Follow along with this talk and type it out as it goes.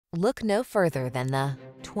Look no further than the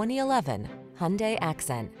 2011 Hyundai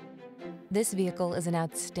Accent. This vehicle is an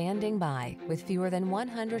outstanding buy with fewer than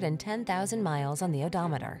 110,000 miles on the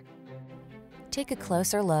odometer. Take a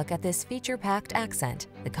closer look at this feature-packed Accent,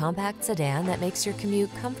 the compact sedan that makes your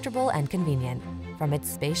commute comfortable and convenient. From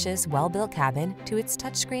its spacious, well-built cabin to its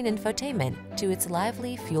touchscreen infotainment to its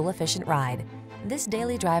lively, fuel-efficient ride, this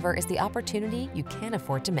daily driver is the opportunity you can't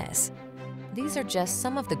afford to miss. These are just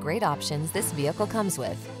some of the great options this vehicle comes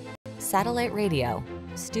with: satellite radio,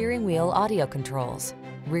 steering wheel audio controls,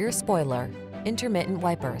 rear spoiler, intermittent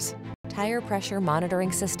wipers, tire pressure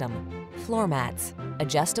monitoring system, floor mats,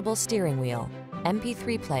 adjustable steering wheel,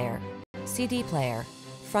 MP3 player, CD player,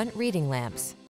 front reading lamps,